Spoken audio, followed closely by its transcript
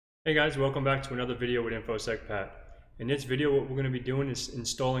Hey guys, welcome back to another video with InfoSec Pat. In this video, what we're going to be doing is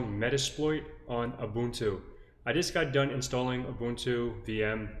installing Metasploit on Ubuntu. I just got done installing Ubuntu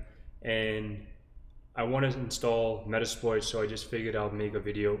VM and I want to install Metasploit, so I just figured I'll make a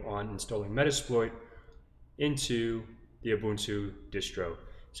video on installing Metasploit into the Ubuntu distro.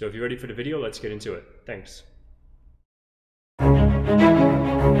 So if you're ready for the video, let's get into it. Thanks.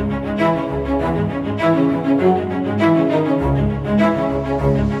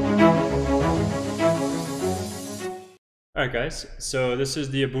 Alright guys, so this is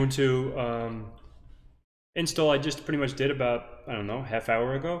the Ubuntu install I just pretty much did about, I don't know, half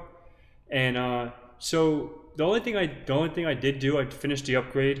hour ago. And so the only thing I did do, I finished the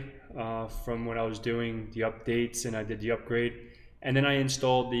upgrade from when I was doing the updates, and I did the upgrade, and then I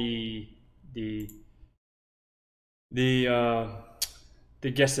installed the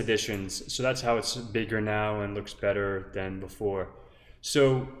guest editions. So that's how it's bigger now and looks better than before.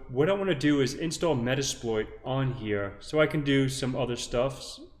 So what I want to do is install Metasploit on here so I can do some other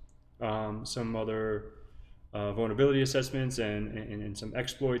stuff, some other vulnerability assessments and some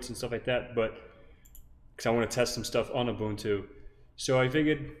exploits and stuff like that, but because I want to test some stuff on Ubuntu. So I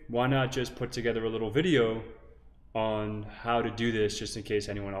figured, why not just put together a little video on how to do this, just in case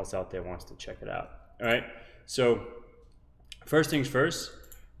anyone else out there wants to check it out. All right, so first things first,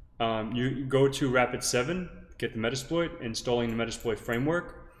 you go to Rapid7, get the Metasploit, installing the Metasploit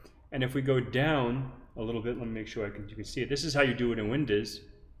framework. And if we go down a little bit, let me make sure you can see it. This is how you do it in Windows,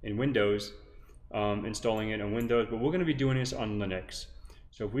 installing it on Windows, but we're going to be doing this on Linux.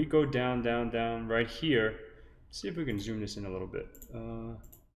 So if we go down right here, see if we can zoom this in a little bit.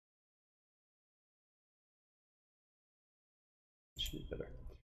 Should be better.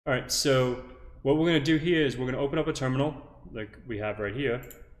 All right, so what we're going to do here is we're going to open up a terminal like we have right here.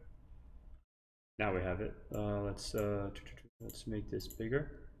 Now we have it. Let's make this bigger.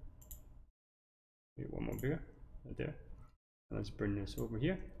 Maybe one more bigger, right there. And let's bring this over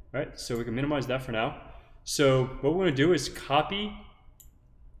here. All right, so we can minimize that for now. So what we're going to do is copy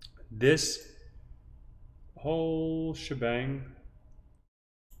this whole shebang.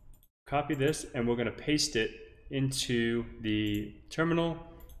 Copy this, and we're going to paste it into the terminal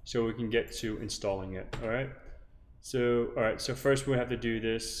so we can get to installing it. All right. So first we have to do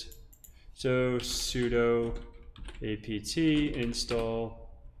this. So sudo apt install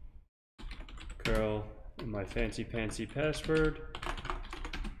curl and my fancy password.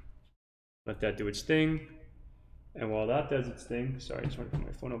 Let that do its thing. And while that does its thing, sorry, I just want to put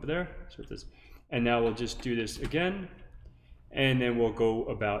my phone over there. So this, and now we'll just do this again, and then we'll go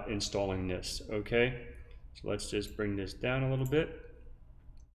about installing this. Okay. So let's just bring this down a little bit.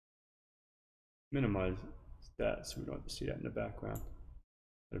 Minimize that so we don't have to see that in the background.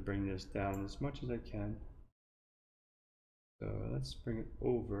 To bring this down as much as I can. So let's bring it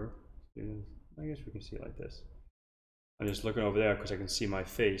over. I guess we can see it like this. I'm just looking over there because I can see my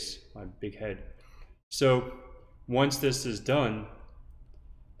face, my big head. So once this is done,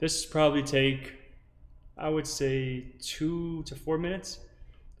 this probably take, I would say, 2 to 4 minutes,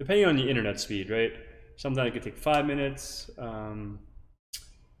 depending on the internet speed, right? Sometimes it could take 5 minutes,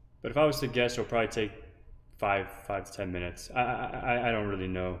 but if I was to guess, it'll probably take 5 to 10 minutes. I don't really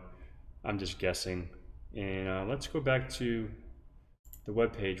know. I'm just guessing. And let's go back to the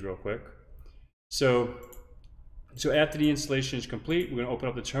web page real quick. So after the installation is complete, we're going to open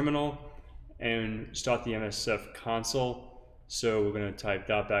up the terminal and start the MSF console. So we're going to type //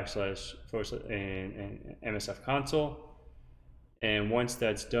 and MSF console. And once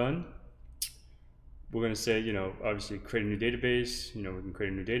that's done, we're going to say, obviously create a new database. We can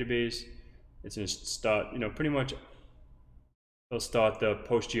create a new database. It's going to start, pretty much it'll start the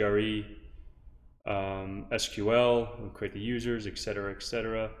PostGRE SQL, we'll create the users,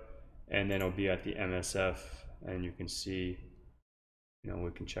 etc., and then it'll be at the MSF, and you can see,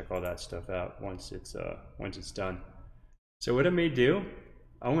 we can check all that stuff out once it's done. So what I may do,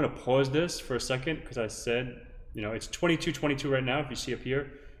 I'm going to pause this for a second because I said, it's 22:22 right now if you see up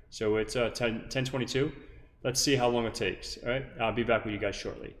here, so it's 10:22. Let's see how long it takes. All right, I'll be back with you guys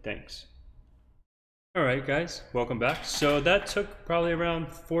shortly. Thanks. All right, guys, welcome back. So that took probably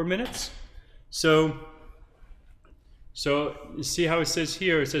around 4 minutes. So you see how it says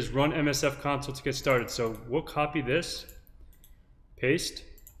here, it says run MSF console to get started. So we'll copy this, paste,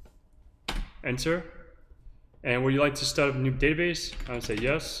 enter. And would you like to start up a new database? I would say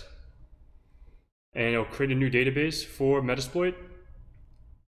yes. And it'll create a new database for Metasploit.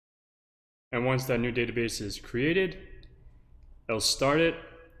 And once that new database is created, it'll start it,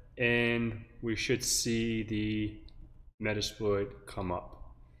 and we should see the Metasploit come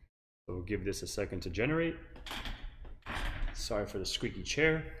up. So we'll give this a second to generate. Sorry for the squeaky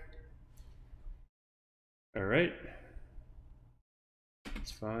chair. All right,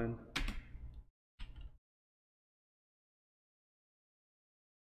 it's fine.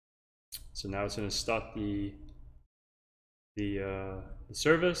 So now it's going to start the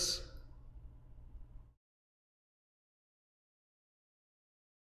service.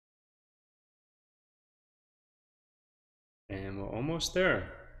 And we're almost there.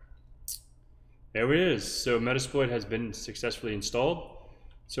 There it is. So Metasploit has been successfully installed.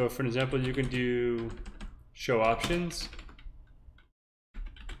 So for example, you can do show options.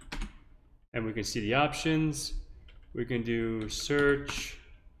 And we can see the options. We can do search,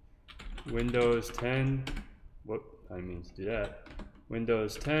 Windows 10. Whoop, I didn't mean to do that.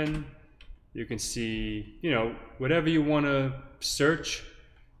 Windows 10. You can see, you know, whatever you want to search,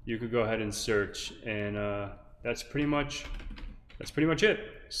 you could go ahead and search. And that's pretty much it.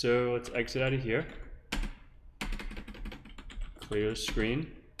 So let's exit out of here. Clear the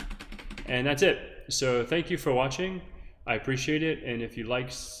screen. And that's it. So thank you for watching. I appreciate it. And if you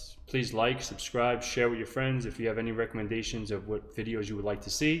like, please like, subscribe, share with your friends. If you have any recommendations of what videos you would like to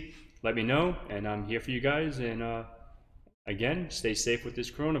see, let me know. And I'm here for you guys. And again, stay safe with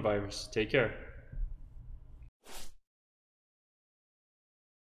this coronavirus. Take care.